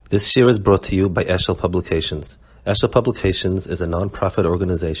This Shir is brought to you by Eshel Publications. Eshel Publications is a non-profit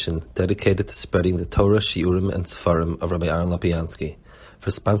organization dedicated to spreading the Torah, Shiurim, and Sefarim of Rabbi Aaron Lapiansky. For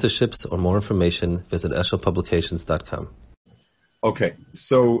sponsorships or more information, visit eshelpublications.com. Okay,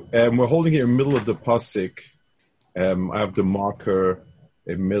 so we're holding here in the middle of the Pasuk. I have the marker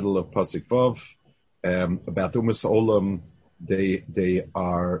in the middle of Pasuk Vav about Umas Olam. They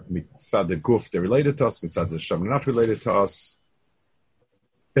are mitzad the Guf, they're related to us. Mitzad the Shem, not related to us.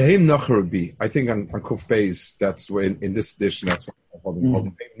 Behem Nacharubi. I think on Kuf Beis, that's when in this edition, that's what I'm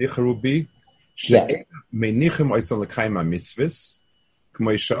holding. Behem Nacharubi. Yeah. Meinichem oitzon l'kaima mitzvahs.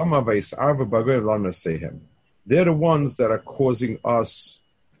 K'may she'ama v'yis'arva b'goy v'lam nasehem. They're the ones that are causing us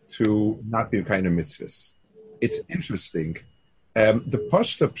to not be kind of mitzvahs. It's interesting. The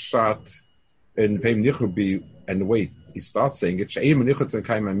Pashta Pshat in Behem Nacharubi, and the way he starts saying it, she'em meinichem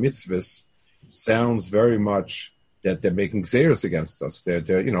l'kaima mitzvahs, sounds very much that they're making xeris against us. They're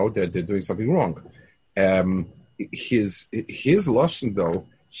doing something wrong. His lashon though,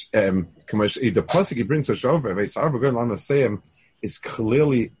 the pasuk he brings us over is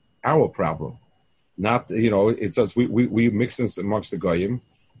clearly our problem. Not it's us. We mix this amongst the goyim,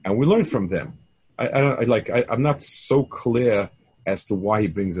 and we learn from them. I'm not so clear as to why he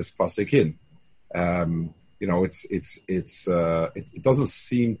brings this pasuk in. It doesn't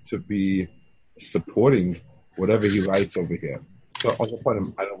seem to be supporting whatever he writes over here. So I'll just put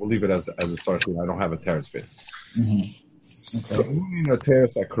him, I will leave it as a source. I don't have a teres fit. So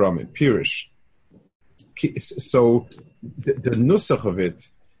teres akramim, pirish. So the nusach of it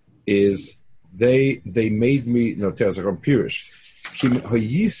is they made me teres akram pirish.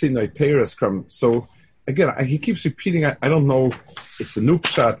 So again, he keeps repeating. I don't know. It's a new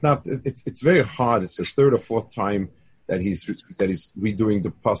pshat. It's very hard. It's the third or fourth time that he's redoing the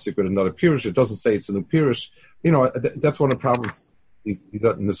pasuk with another pirush. It doesn't say it's a new pirush. That's one of the problems. He's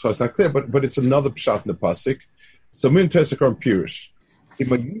in this class not clear, but it's another pshat in the pasuk. So min tesakar pirush.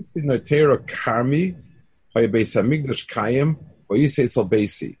 Imagisi notera karmi beis hamikdash kayim vayisei etzel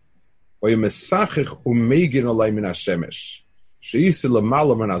beisi vayimesachich umegin olay min hashemesh sheisi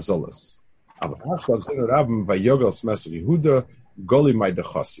lemala min azolas av achal zinu rabim vayogel smeser Yehuda goli may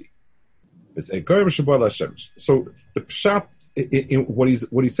dechasi. So the pshat, what he's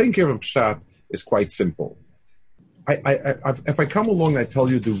saying here in pshat is quite simple. If I come along and I tell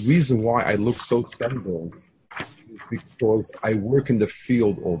you the reason why I look so sunburned is because I work in the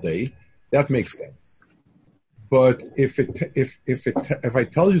field all day, that makes sense. But if I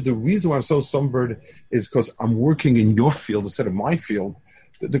tell you the reason why I'm so sunburned is because I'm working in your field instead of my field,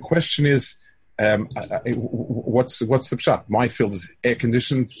 the question is, what's the pshat? My field is air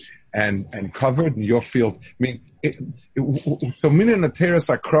conditioned and covered in your field. I mean, so minan ateres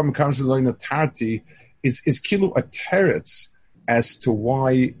akram comes to learn tarti is kilo a teretz as to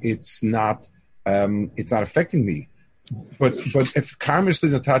why it's not affecting me. But if karmish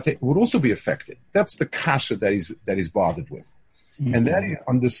linatarte, it would also be affected. That's the kasha that he's bothered with, and that he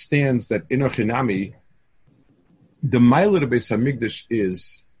understands that in the mile of the Beis Hamikdash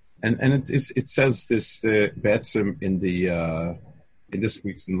is, and it says this betzim in the. In this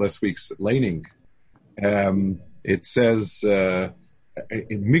week's and last week's laning, it says in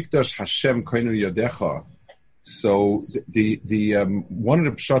Mikdash Hashem Koinu Yadecha. So the one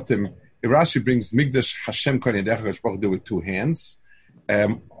of the pshatim, Rashi brings Mikdash Hashem Koinu Yadecha do with two hands.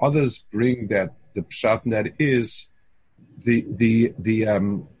 Others bring that the pshat that is the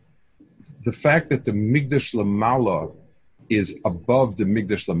fact that the Mikdash Lamala is above the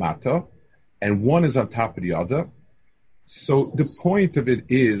Mikdash Lamata, and one is on top of the other. So the point of it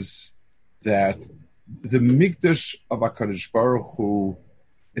is that the Mikdash of HaKadosh Baruch Hu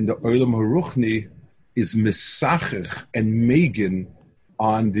in the Olam HaRuchni is Mesachich and Megan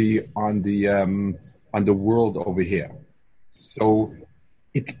on the world over here. So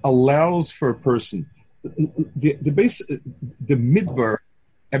it allows for a person the Midbar.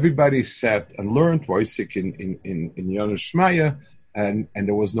 Everybody sat and learned Voisik in Yonush Shmaya, and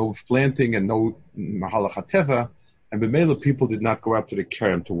there was no planting and no Mahalach HaTeva. And B'meila people did not go out to the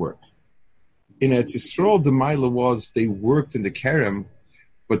Kerem to work. In Eretz Yisrael, the Maila was they worked in the Kerem,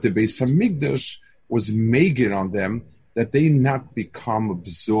 but the Beis Hamikdash was making on them that they not become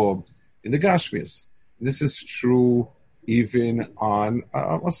absorbed in the Gashmias. This is true even on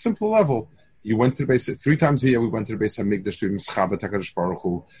a simple level. You went to the Beis 3 times a year. We went to the Beis Hamikdash to Mischabet HaKadosh Baruch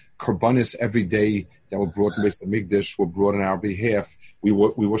Hu. Karbanis every day that were brought to Beis Hamikdash were brought on our behalf. We were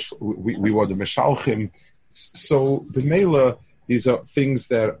the Meshalchim. So the Mela, these are things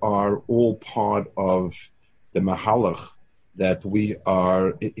that are all part of the Mahalach that we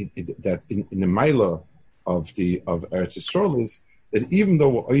are that in the Mela of Eretz Yisrael is that even though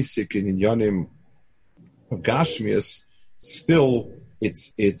we're Isaac in Yanim of Gashmias, still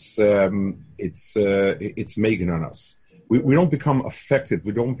it's making on us. We don't become affected.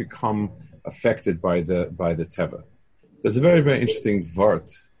 We don't become affected by the teva. There's a very, very interesting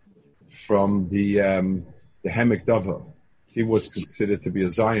vart from the Hemek Dava. He was considered to be a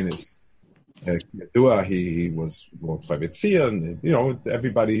Zionist. He was more Tzavitzia, and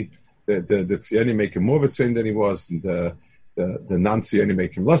everybody, the Tzioni make him more of a Tzion than he was, and the non-Tzioni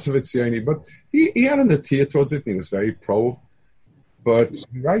make him less of a Tzioni. But he had an atiyah towards it, and he was very pro. But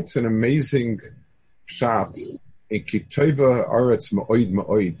he writes an amazing shot in Kitova Aretz Ma'oid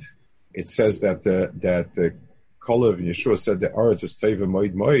Ma'oid. It says that the Kolav in Yeshua said the Aretz is Tova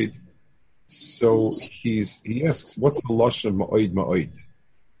Ma'oid Ma'oid. So he asks, what's the lashon of Ma'oid Ma'oid?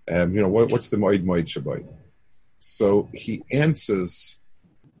 What's the Ma'oid Ma'oid Shabbat? So he answers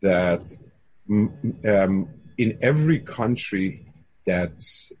that in every country that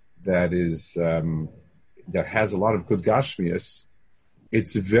has a lot of good Gashmias,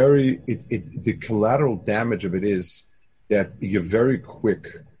 it's the collateral damage of it is that you're very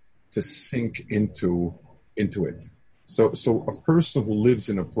quick to sink into it. So a person who lives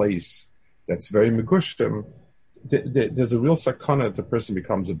in a place that's very megushtem, there's a real sakana that the person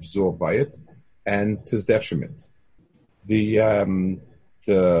becomes absorbed by it, and to his detriment. The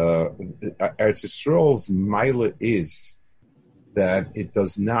Eretz Yisrael's mila is that it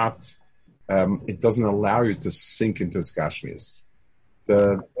doesn't allow you to sink into its gashmias.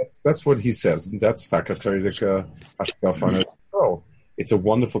 That's what he says, and that's Takatarika Hashkafan Yisrael. It's a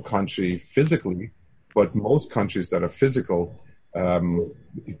wonderful country physically, but most countries that are physical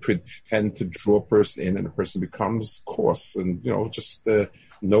tend to draw a person in, and the person becomes coarse, and just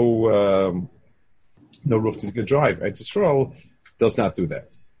no room to get drive. Eretz Yisrael does not do that.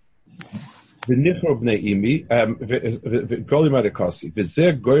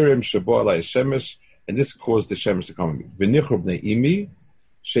 And this caused the shemesh to come.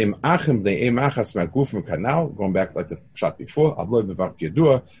 Going back like the shot before, and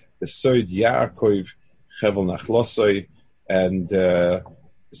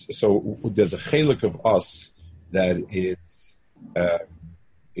so there's a chelik of us that is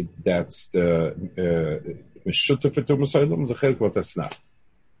that's the meshutafetu masaylim. There's a chelik of that's not.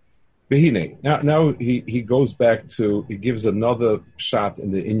 Now he goes back to, he gives another shot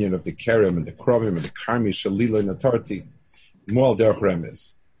in the Inyan of the Kerem and the Krovim and the Karmi Shalila and the Tarti. Moal derech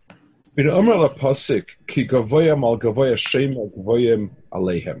remes. Bin Omer la pasuk ki gavoyam al gavoya shem al gavoyim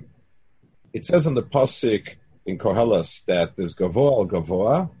alehem. It says in the pasuk in Koheles that there's gavoa al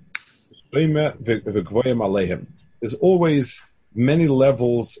gavoa shem v'gavoyim alehem. There's always many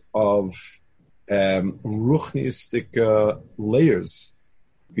levels of ruchnistic layers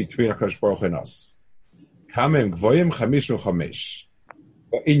between HaKadosh Baruch Hu and us. Kamem gvoyim chamish u'chamesh.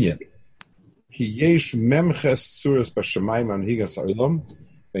 Inyan. Ki yesh memches tzuras b'shamayim anhigas ha'olam.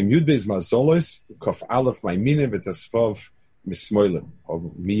 V'im yud beis mazolos kof aleph ma'iminim v'tasvav mismoilim. Or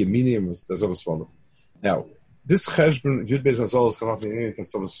miyaminim v'tasvav mismoilim. Now, this cheshbon, yud beis mazolos kof aleph ma'iminim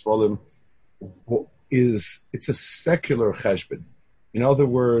v'tasvav mismoilim, it's a secular cheshbon. In other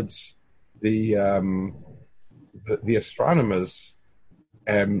words, the astronomers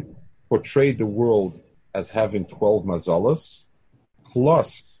portrayed the world as having 12 mazalas,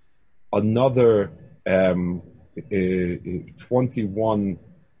 plus another 21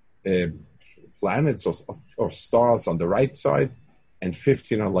 planets or stars on the right side, and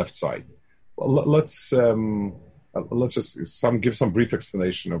 15 on the left side. Well, let's just give some brief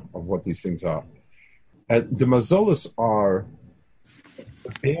explanation of what these things are. The mazalas are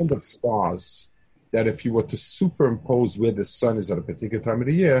a band of stars that if you were to superimpose where the sun is at a particular time of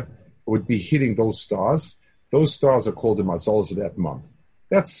the year, it would be hitting those stars. Those stars are called the mazalas of that month.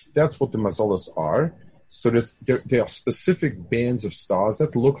 That's what the mazalas are. So there are specific bands of stars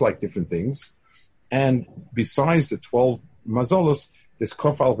that look like different things. And besides the 12 mazalas, there's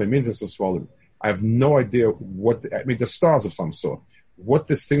kofal v'mintas osvalim. I have no idea the stars of some sort. What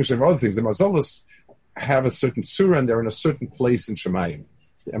distinguishes them from other things? The mazalas have a certain surah, and they're in a certain place in Shemayim.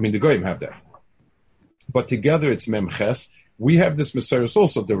 The Goyim have that. But together it's memches. We have this Messiahs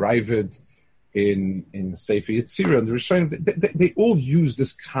also derived in Sefer Yetzirah and the Rishonim. They all use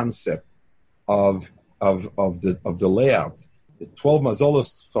this concept of the layout. The 12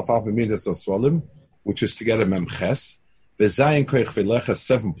 mazalas chafaf b'midas osvalim, which is together memches. V'zayin koich v'lecha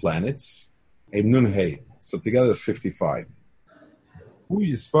 7 planets. Eim nun hey. So together it's 55. Hu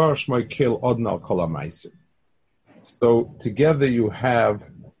yisvar shmoi kil odin al kol ha'maisim. So together you have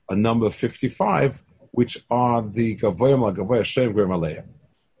a number 55, which are the Gavoyim al Gavoya Shem Gvoyim Aleim.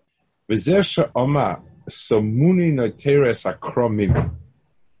 V'zeh she'oma Muni noteres akromim.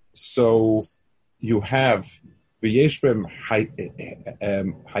 So you have v'yeshbem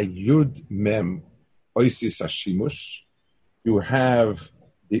hayud mem oisis hashimush. You have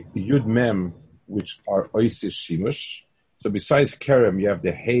the yud mem, which are oisis shimush. So besides kerem, you have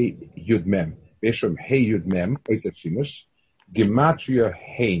the hey yud mem. V'yeshbem hey yud mem oisis shimush. Gematria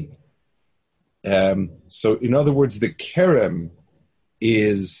hein. So in other words, the kerem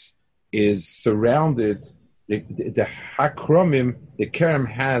is surrounded. The hakromim, the kerem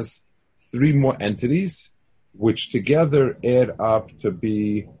has 3 more entities, which together add up to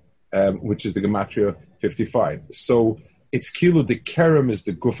be, which is the gematria 55. So it's kilo. The kerem is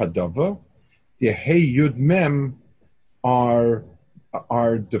the guf hadava. The hey yud mem are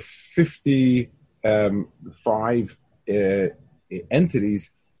the 55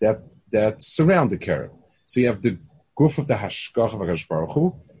 entities that surround the kerem. So you have the guf of the hashgach of HaKadosh Baruch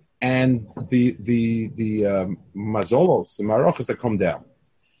Hu, and the mazolos, the marachas that come down.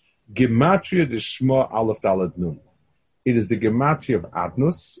 Gematria the Shema Aleph Daled Nun. It is the gematria of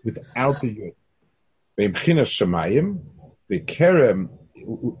Adnus without the Yud. Be'imchina Shemayim, the Kerem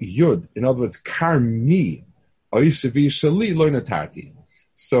Yud, in other words, Karmi, Oisevi Shali Lo Natarti.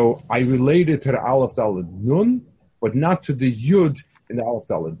 So I related to the Aleph Daled Nun, but not to the Yud in the Aleph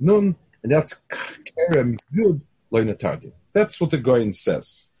Daled Nun, and that's Kerem Yud Lo Natarti. That's what the Goyen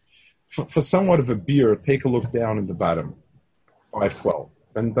says. For somewhat of a beer, take a look down in the bottom, 512.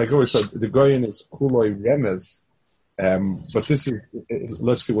 And like always said, the Goyen is Kuloi Remez, but this is,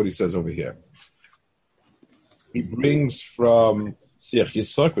 let's see what he says over here. He brings from Siach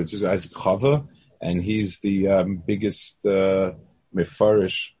Yitzchak, which is Isaac Chava, and he's the biggest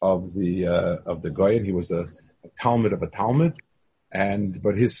mefarish of the Goyen. He was a Talmud of a Talmud,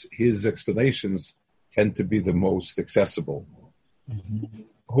 but his explanations tend to be the most accessible. Mm-hmm.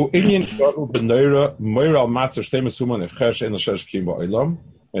 Who Indian gadol b'neira moiral matzah shtei mesuman efchesh en l'shesh kim ba'olam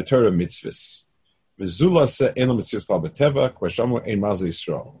me'torah mitzvahs v'zula se eno mitzvahs klal b'teva k'vashamu ein mazel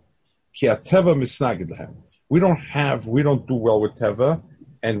Yisrael ki ateva misnagid lehem. We don't do well with teva,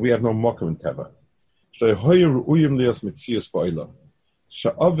 and we have no mokum in teva. Shtei hoyer ru'uyim lias mitzvahs ba'olam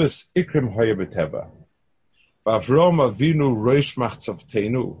sha'avis ikrim hoyer b'teva v'avrom avinu roish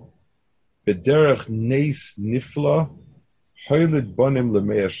machtzavteinu b'derech neis nifla Hoylid bonim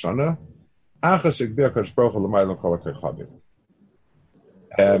lemeya shana, achas ekber kashbroch lemaylam kolakechabim.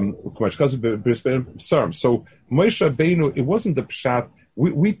 So Moshe Rabbeinu, it wasn't the pshat.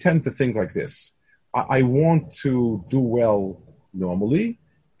 We tend to think like this. I want to do well normally,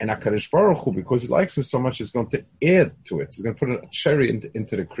 and HaKadosh Baruch Hu, because he likes me so much, is going to add to it. He's going to put a cherry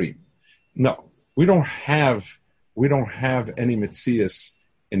into the cream. No, we don't have any mitzias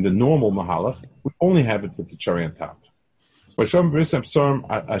in the normal mahalach. We only have it with the cherry on top. Hashem b'risem psalm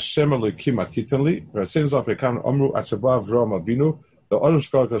Hashem Elokim atitali v'asin zaf yekan omru atzaba Avraham Avinu the Olam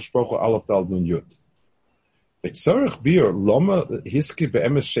Shkol Kashprochu Aleph Dal Nun Yud. V'tzorich bir loma hiski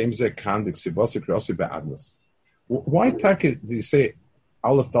be'emes shem ze kan v'ksivasi kriosi be'adnas. Why do you say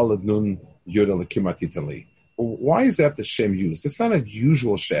Aleph Dal Nun Yud Elokim atitali? Why is that the shem used? It's not a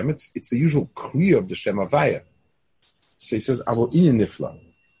usual shem. It's the usual kriya of the shem avaya. So he says Avo Iyin Nifla.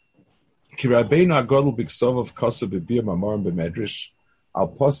 Ki Rabbeinu HaGadol b'ksov of Kosa b'bir mamorim b'medrish al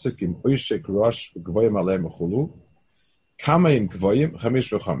posuk im oishek rosh gvoyim aleim achulu kama im gvoyim chamish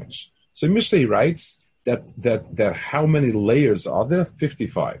v'chamish. So Mishnah writes that how many layers are there?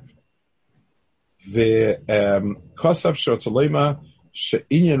 55. Kosav she'otzolema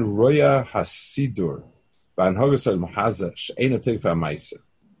she'inyan roya hasidur v'anhogas al-mahaza she'ena teif ha'maisa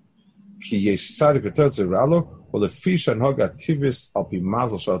ki yesh sadik v'tot zeralo well, the fish and hoga tivis al pi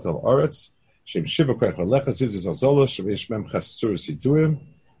mazel shot al oretz shem shiva koich alecha zizis azola shvish mem chasur siduim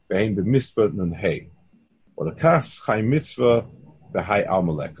bein b'mitzvah nun hey. Well, the kas chay mitzvah b'hai al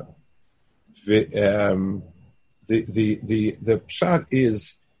maleka. The pshat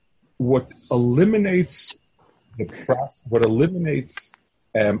is what eliminates the process, what eliminates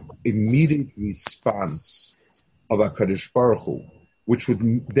immediate response of HaKadosh Baruch Hu,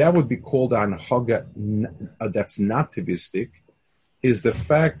 that would be called an haga that's not tivistic, is the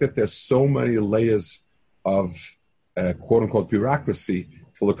fact that there's so many layers of quote unquote bureaucracy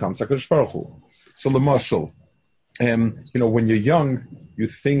till it comes to HaKadosh Baruch Hu. So the marshal, when you're young, you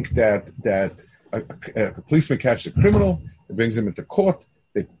think that a policeman catches a criminal, it brings him into court,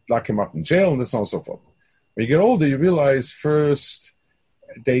 they lock him up in jail, and so on and so forth. When you get older, you realize first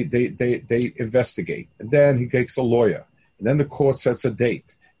they investigate, and then he takes a lawyer. And then the court sets a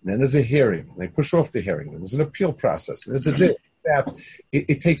date. And then there's a hearing. And they push off the hearing. There's an appeal process. And there's a this, that.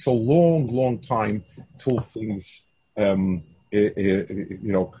 It takes a long, long time till things, come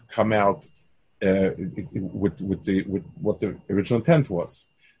out with what the original intent was.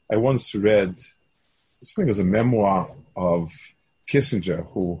 I once read, I think it was a memoir of Kissinger,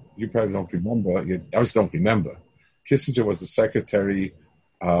 who you probably don't remember. I just don't remember. Kissinger was the Secretary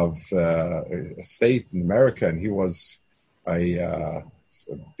of State in America, and he was a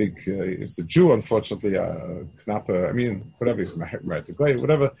big, he's a Jew, unfortunately, Knapper, I mean, whatever, he's right,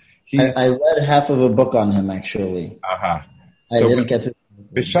 whatever. I read half of a book on him, actually. So I didn't get to...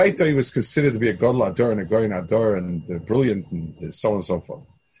 B'shaita, he was considered to be a Gadol Ador and a Goyin Ador and brilliant and so on and so forth.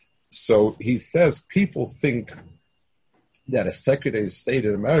 So he says people think that a Secretary of State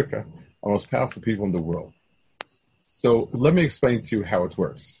in America are the most powerful people in the world. So let me explain to you how it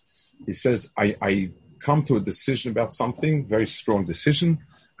works. He says, I come to a decision about something, very strong decision.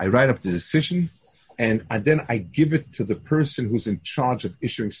 I write up the decision, and then I give it to the person who's in charge of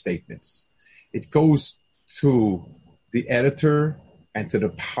issuing statements. It goes to the editor and to the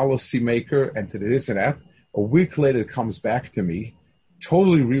policymaker and to the this and that. A week later, it comes back to me,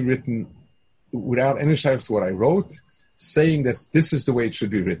 totally rewritten without any shaykhs what I wrote, saying that this is the way it should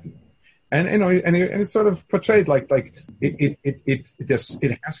be written. And it's sort of portrayed like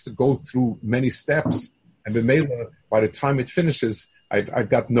it has to go through many steps, and by the time it finishes, I've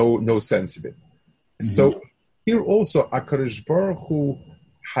got no sense of it. Mm-hmm. So here also, HaKadosh Baruch Hu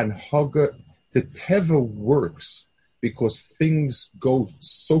Hanhaga, the Teva works because things go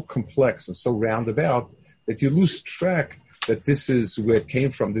so complex and so roundabout that you lose track that this is where it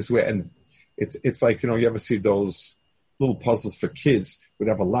came from, this way, and it's like, you ever see those little puzzles for kids would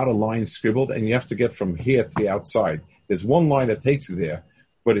have a lot of lines scribbled, and you have to get from here to the outside. There's one line that takes you there,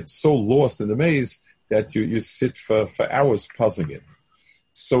 but it's so lost in the maze that you sit for hours puzzling it.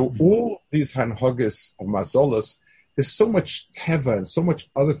 So all these hanhagas of mazolas, there's so much teva and so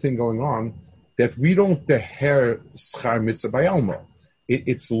much other thing going on that we don't deher schar mitzvah by alma.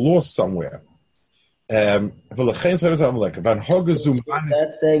 It's lost somewhere. That's saying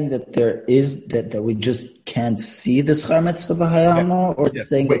that there is that we just can't see the schar mitzvah b'hayama, or yes.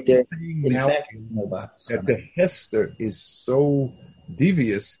 Saying that there in fact that the hester is so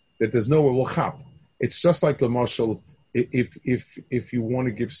devious that there's no will chap. It's just like the marshal. If you want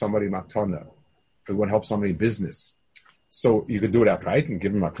to give somebody matana, if you want to help somebody in business, so you can do it outright and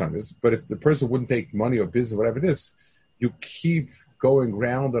give them matanas. But if the person wouldn't take money or business, whatever it is, you keep going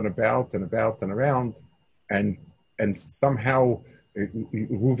round and about and about and around, and somehow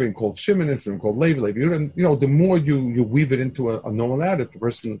Reuven called Shimon and Shimon called Levi, and the more you weave it into a normal narrative, the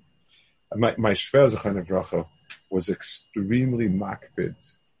person, my Shver Zechon Evracha was extremely makpid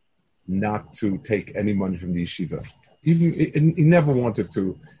not to take any money from the yeshiva. Even he never wanted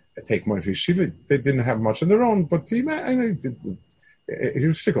to take money from yeshiva. They didn't have much on their own, but he did. He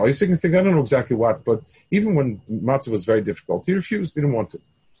was fickle. He's saying things, I don't know exactly what, but even when matzah was very difficult, he refused, didn't want to.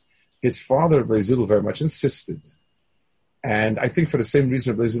 His father, Blazil, very much insisted. And I think for the same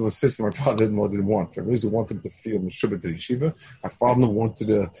reason Blazil insisted, my father didn't want. Blazil wanted him to feel Meshubah to the yeshiva. My father wanted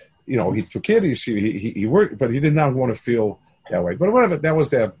to, he took care of the yeshiva, he worked, but he did not want to feel that way. But whatever, that was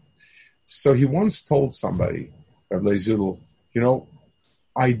there. So he once told somebody, Blazil,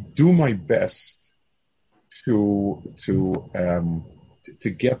 I do my best to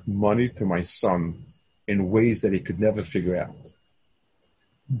get money to my son in ways that he could never figure out.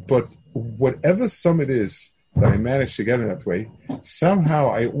 But whatever sum it is that I managed to get in that way, somehow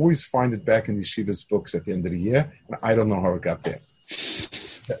I always find it back in the yeshiva's books at the end of the year, and I don't know how it got there.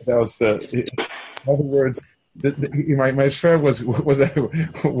 That was in other words, my shver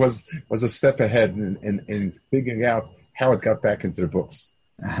was a step ahead in figuring out how it got back into the books.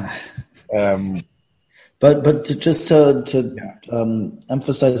 But just to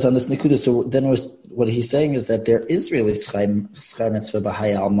emphasize on this nikuda, so then what he's saying is that there is really schar mitzvah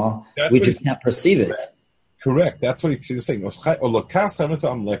b'hai alma. We just can't perceive it. Correct. That's what he's saying.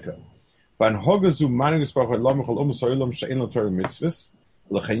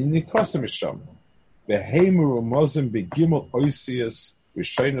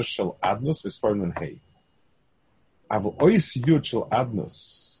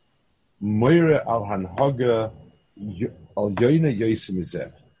 Moire al hanhaga al yoina yosim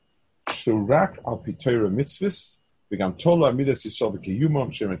izeh. Shurak al pitoira mitzvahs begam tola midas yisol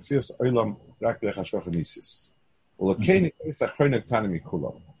v'kiyumam shemetzias olam rak lechashvach anisis. Ulakeni esach choinek tanami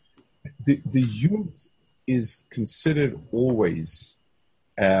kulam. The yud is considered always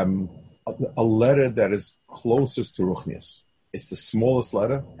a letter that is closest to ruchnias. It's the smallest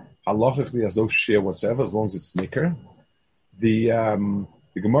letter. Halachically has no share whatsoever as long as it's nicker. The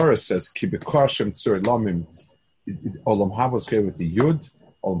Gemara says, "Ki b'kashem tzur lamim olam haba is with the yud,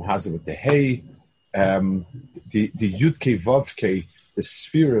 olam haza with the hey." The yud ke vav ke, the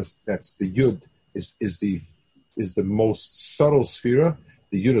sphere that's the yud, is the most subtle sphere,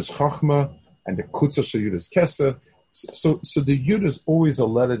 the Yud is Chachma, and the Kutzah Shel Yud is Kesser. So the Yud is always a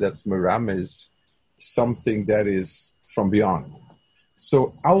letter that's Meramez, something that is from beyond.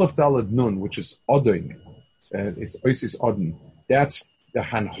 So Aleph Daled Nun, which is Odin, it's Oisis Odin, that's the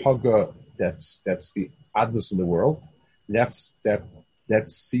Hanhaga, that's the Adnus in the world. That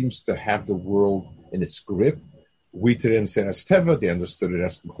seems to have the world in its grip. We didn't say as Teva, they understood it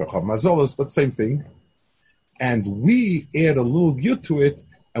as Mazolas, but same thing. And we add a little Yud to it,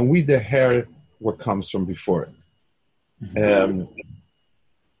 and we deher what comes from before it.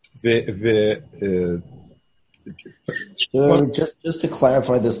 So just to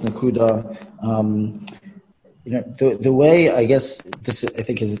clarify this Nakuda, the way, I guess this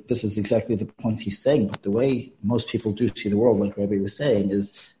is exactly the point he's saying, but the way most people do see the world, like Rabbi was saying,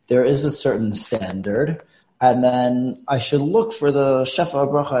 is there is a certain standard, and then I should look for the Shefa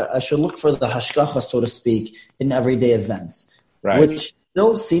Bracha, I should look for the Hashgacha, so to speak, in everyday events, right. Which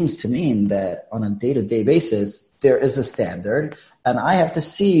still seems to mean that on a day-to-day basis, there is a standard, and I have to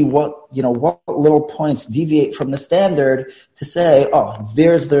see what little points deviate from the standard to say, oh,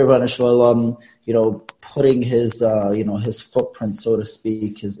 there's the Rebbeinu Shalom, putting his footprint, so to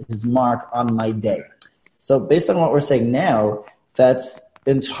speak, his mark on my day. So based on what we're saying now, that's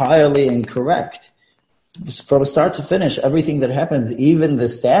entirely incorrect. From start to finish, everything that happens, even the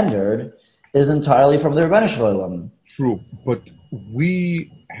standard, is entirely from the Rebbeinu Shalom. True, but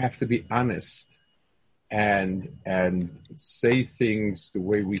we have to be honest and say things the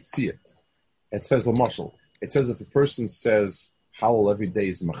way we see it. It says L'mashal. It says if a person says Hallel every day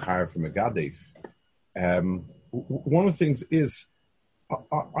is Machar from a Gadev, one of the things is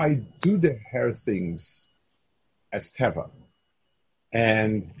I do the hair things as Teva,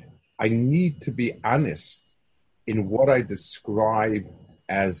 and I need to be honest in what I describe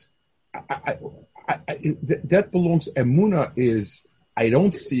as. That belongs. Emunah is I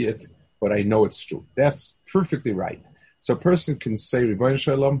don't see it, but I know it's true. That's perfectly right. So a person can say, Rebbeinu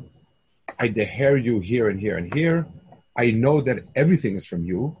Shalom, I deher you here and here and here. I know that everything is from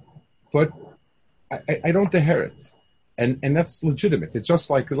you, but I don't deher it. And that's legitimate. It's just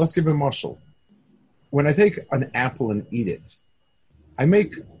like, let's give a mashal. When I take an apple and eat it, I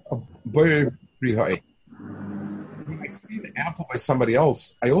make a very rihai. When I see an apple by somebody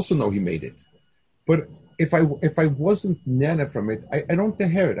else, I also know he made it. But if I wasn't nana from it, I don't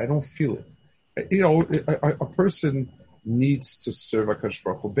deher it. I don't feel it. A person needs to serve HaKadosh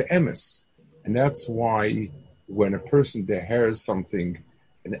Baruch Hu be'emes, and that's why when a person dehers something,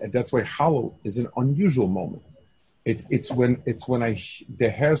 and that's why Hallel is an unusual moment. It's when I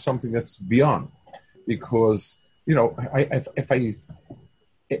deher something that's beyond, because if I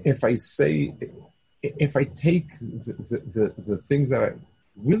take the things that I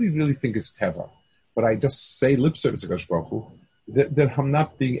really really think is teva, but I just say lip service to HaKadosh Baruch Hu, then I'm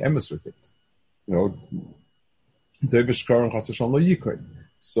not being emes with it.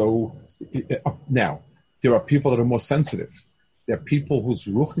 So now there are people that are more sensitive. There are people whose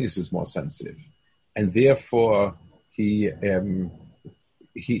ruchnis is more sensitive, and therefore I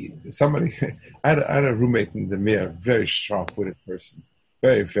had a roommate in the Mir, very sharp-witted person,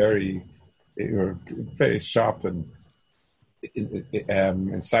 very very very sharp and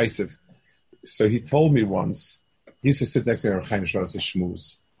incisive. So he told me once, he used to sit next to me, Reb Chaim Shlomo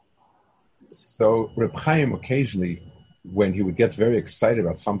Shmuz. So Reb Chaim occasionally, when he would get very excited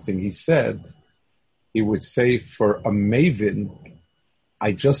about something he said, he would say, for a maven,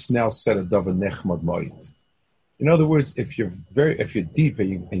 I just now said a davar nechmad moed. In other words, if you're deep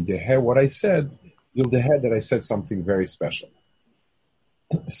and you hear what I said, you'll hear that I said something very special.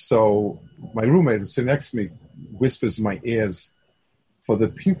 So my roommate who sits next to me whispers in my ears, for the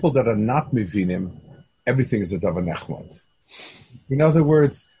people that are not mivinim, everything is a davar nechmad. In other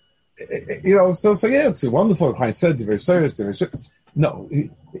words, so yeah, it's wonderful. I said very serious. No,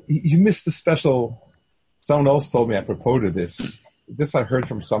 you missed the special. Someone else told me apropos to this. This I heard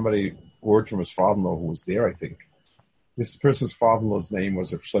from somebody, word from his father-in-law who was there, I think. This person's father-in-law's name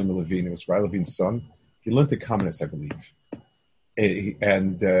was Shlomo Levine. It was Rai Levine's son. He learned the comments, I believe.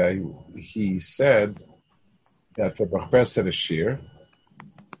 And he said that the Bachber said a Shir,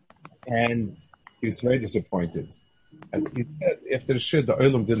 and he was very disappointed. And he said, after the Shir, the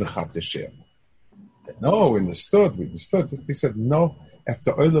Olam didn't have the Shir. No, we understood. He said, no, if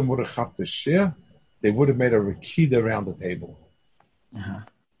the Olam would have had the Shir, they would have made a Rakida around the table.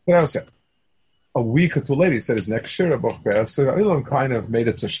 So I said, a week or two later, he said his next Shir, Bachber, so the Olam kind of made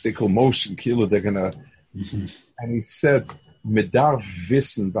it a shtickle motion, Kilo, they're going to, and he said, Medar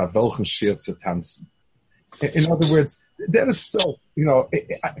wissen, bei welchen Shir zu tanzen. In other words, that itself,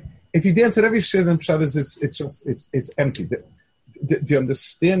 if you dance at every shir, then pshat is it's empty. The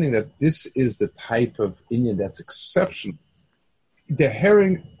understanding that this is the type of Indian that's exceptional. The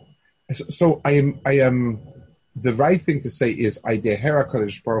herring. So I am. The right thing to say is I deher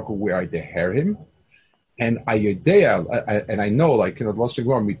HaKadosh Baruch Hu where I deher him, and I yodea, and I know, like Los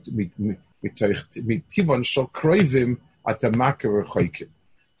Shigor mit tivon shel kroivim atamaker choikim.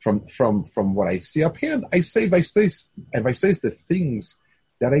 From what I see up here, I say by stays the things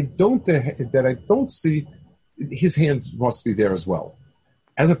that I don't see. His hand must be there as well.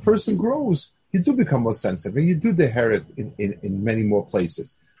 As a person grows, you do become more sensitive, and you do deher it in many more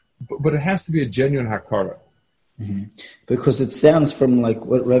places. But it has to be a genuine hakara. Mm-hmm. Because it sounds from like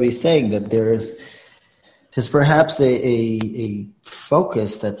what Rebbe's saying that there's perhaps a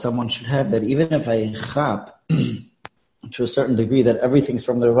focus that someone should have, that even if I chap to a certain degree that everything's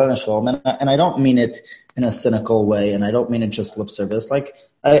from the Rebbeinu Shalom, and I don't mean it in a cynical way, and I don't mean it just lip service. Like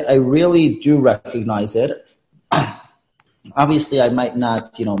I really do recognize it. Obviously, I might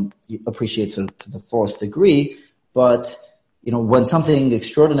not, appreciate to the fullest degree, but when something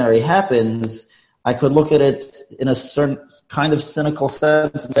extraordinary happens, I could look at it in a certain kind of cynical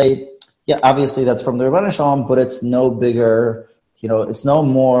sense and say, yeah, obviously that's from the Rebbeinu Shalom, but it's no bigger, it's no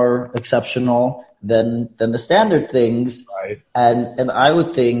more exceptional than the standard things. Right. And I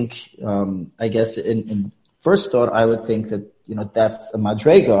would think, I guess in first thought, I would think that, that's a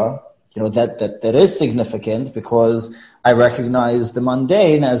madrega, that is significant because I recognize the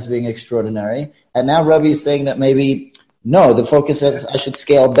mundane as being extraordinary. And now Rabbi is saying that maybe, no, the focus is I should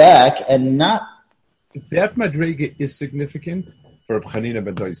scale back and not. That madrega is significant for Reb Chanina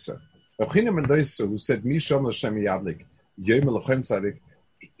ben Doisa. Reb Chanina ben Doisa, who said, Misham L'Shem Yadlik, Yom L'Chem Tzadik,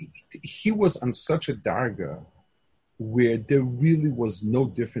 he was on such a darga where there really was no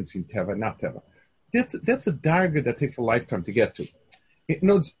difference in Teva, not Teva. That's a darga that takes a lifetime to get to.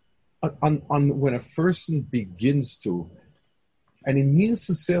 On when a person begins to, and he means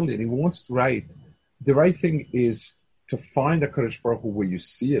sincerely, and he wants to write, the right thing is to find a Kadosh Baruch Hu where you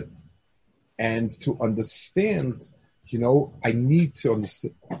see it, and to understand, I need to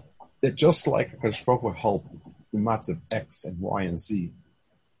understand that just like a Kadosh Baruch Hu helped in matters of X and Y and Z,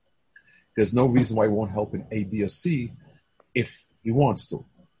 there's no reason why he won't help in A, B, or C if he wants to.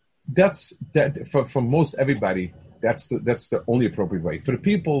 That's that for most everybody. That's the only appropriate way. For the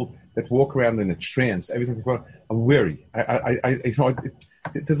people that walk around in a trance, everything, I'm weary.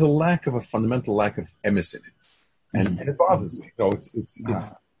 There's a fundamental lack of emes in it, and it bothers me.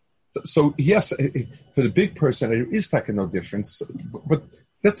 It's so yes, for the big person, there is like no difference, but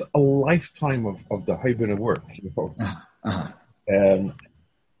that's a lifetime of the Haibin work.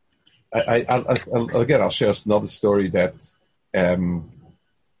 I'll share another story that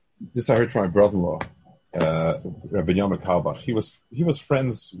this I heard from my brother-in-law. Rabbi Yom Kalbach. He was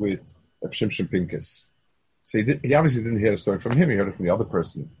friends with Reb Shimshon Pincus. So he obviously didn't hear the story from him. He heard it from the other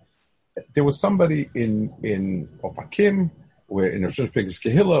person. There was somebody in Ofakim, where in Reb Shimshon Pincus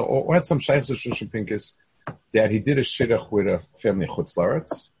Kehillah, or had some shaykhs of Shimshon Pincus, that he did a shidduch with a family in Chutz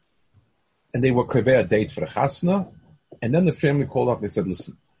La'aretz, and they were kaveh a date for the chasna, and then the family called up and they said,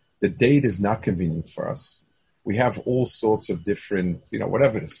 listen, the date is not convenient for us. We have all sorts of different,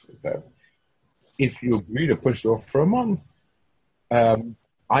 whatever it is. If you agree to push it off for a month,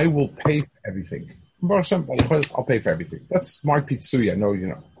 I will pay for everything. I'll pay for everything. That's my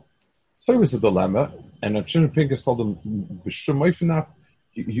pitsuya, So it was a dilemma, and Shimon Pincus told him,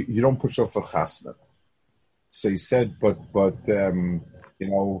 you don't push off for chasna. So he said, but the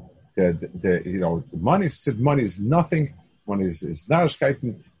money. He said money is nothing. Money is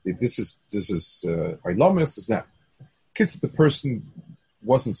narishkeiten. This is Ilomis is that. Kids, the person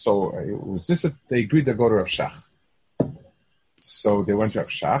wasn't so. They agreed to go to Rav Shach. So they went to Rav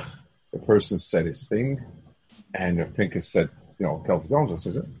Shach. The person said his thing, and Rav Pincus said, Rav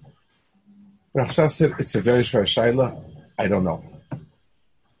Shach said, it's a very shver shaila. I don't know.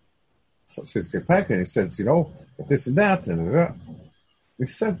 So he said, this and that, and he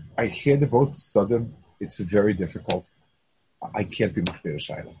said, I hear the both study. It's very difficult. I can't be machmir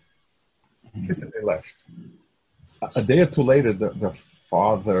shaila. They left. A day or two later, the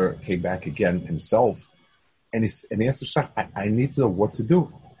father came back again himself, and he asked the Shach, I need to know what to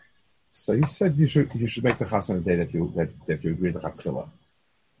do. So he said, you should make the chasna the day that you agree to chatchila.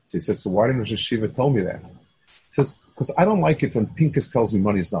 So he said, so why didn't the yeshiva tell me that? He says, because I don't like it when Pincus tells me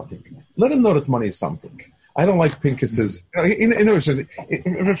money is nothing. Let him know that money is something. I don't like Pincus's. In other words, Rav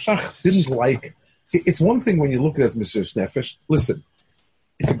Shach didn't like. It's one thing when you look at it, Mr. Snefesh. Listen,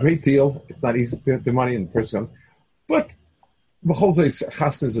 it's a great deal. It's not easy to get the money in person, but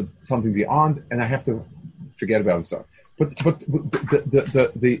chasna is something beyond, and I have to forget about it. So,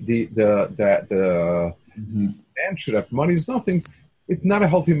 mantra that money is nothing. It's not a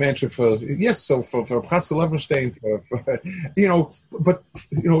healthy mantra for for Chatzkel Levenstein but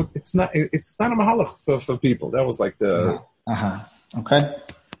it's not a mahalach for people. That was like the okay.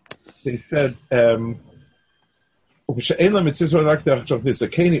 They said that's what the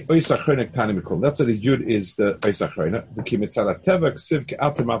Yud is, the Oisachrona, the Kimitzala Tevak Siv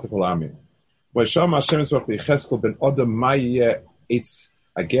Ke'automatical Amin. When Shama Hashem Yisroch the Cheskel ben Odom Maye Eitz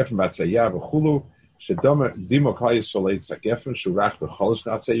Agefen Batzayar V'chulu Shedomer Dimo Klal Yisrael Eitz Agefen Shurach V'cholish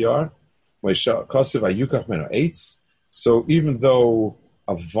Natzayar when Kosev Ayukach Meno Eitz. So even though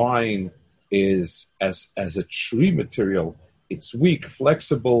a vine is as a tree material, it's weak,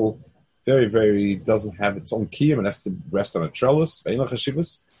 flexible, very, very doesn't have its own kiyum and has to rest on a trellis.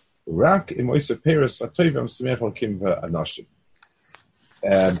 Rak im Oisa Peres Atoivim Simech Al Kim Anashim.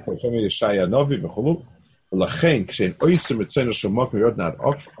 And Yeshaya Novi V'chulu L'chein Kshein Oisa Mitzayin Shomok Yod Not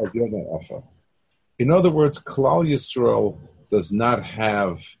Off as Yod Not Offa. In other words, Klal Yisrael does not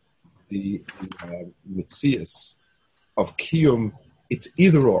have the mitzias of kiyum. It's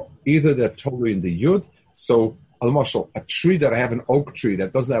either or. Either they're totally in the Yud. So Al-Mashal, a tree that I have, an oak tree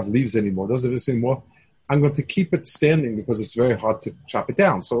that doesn't have leaves anymore, doesn't have this anymore, I'm going to keep it standing because it's very hard to chop it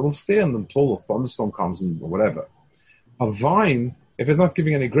down. So it'll stand until a thunderstorm comes and whatever. A vine, if it's not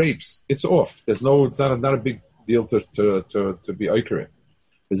giving any grapes, it's off. It's not a big deal to be oikeret.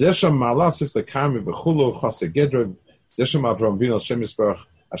 Zesham malas is the karmi b'chulu chase gedre. Zesham avram vino Hashem Yisbarach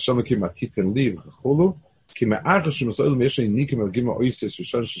Hashem ki matitin liv b'chulu ki me'arach shemosol me'eshay nikim elgima oisis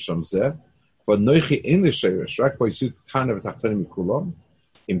v'shon shesham zeh. But noichi in the sheirish, rak by sud tana v'tachtanim mikulom.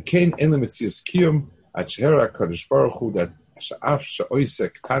 Im kein en lemitzias kiyum at shehera kadosh baruch hu that sha'af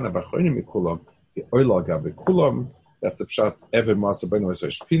sha'oisek tana v'achronim mikulom ki oila gav mikulom. That's the pshat ever masa ben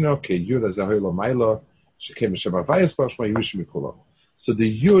oisay shpino ke yud azahoylo mailo shekem shem avayis baruch shma yush mikulom. So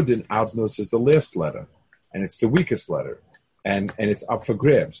the yud in Adnos is the last letter, and it's the weakest letter, and it's up for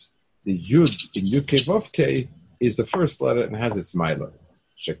grabs. The yud in Yud Kei Vav Kei is the first letter and has its maila.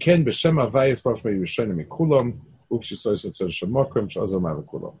 Sheken b'shem avayis baruch shma yushanim mikulom ukshisois etzor shemokim shazal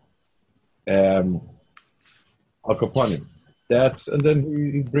ma'avikulom. Al kaponim. That's, and then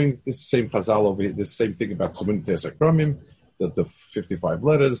he brings this same chazal over here, this same thing about Tzibun Teis Akromim, the 55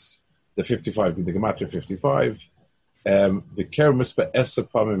 letters, the 55, the Gematria 55, the Ker Mispa Esa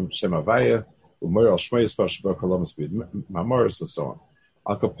Pamim Shem Avaya, Umar Al Shmeyes Pashabah Kalamas Bid Mamoris, and so on.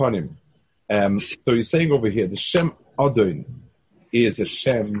 Al Kaponim. So he's saying over here, the Shem Adon is a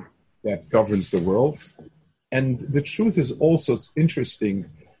Shem that governs the world. And the truth is also, it's interesting,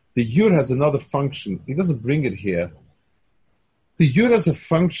 the Yud has another function. He doesn't bring it here. The Yud has a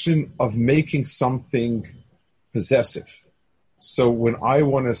function of making something possessive. So when I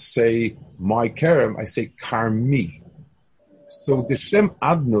want to say my Kerem, I say Karmi. So the Shem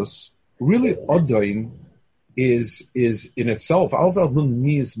Adnus, really Odoin, is in itself, Aleph Daled Nun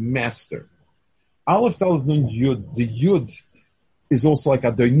means master. Aleph Daled Nun Yud, the Yud is also like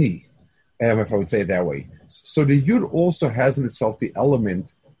Adoni, if I would say it that way. So the Yud also has in itself the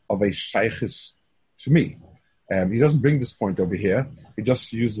element of a Shaykhis to me. He doesn't bring this point over here. He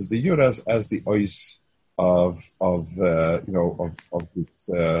just uses the Yud as the ois of this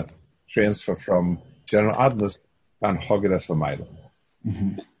transfer from General Adnus and Hogedes Lamayla.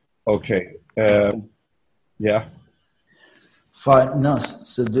 Okay. Yeah. Fine. No.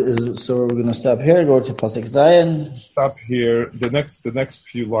 So we're going to stop here. Go to Pasuk Zayin. Stop here. The next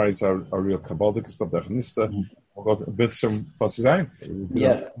few lines are real Kabbalic stuff. We'll go a bit from Pasuk Zayin.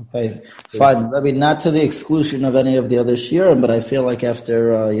 Yeah. Okay. Fine. Rabbi, not to the exclusion of any of the other Shirim, but I feel like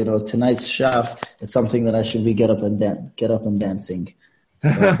after tonight's Shaf, it's something that I should be get up and dancing.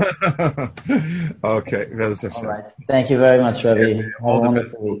 So. Okay. All right. Thank you very much, Rabbi. Have a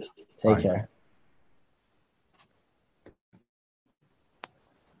wonderful week. Take care.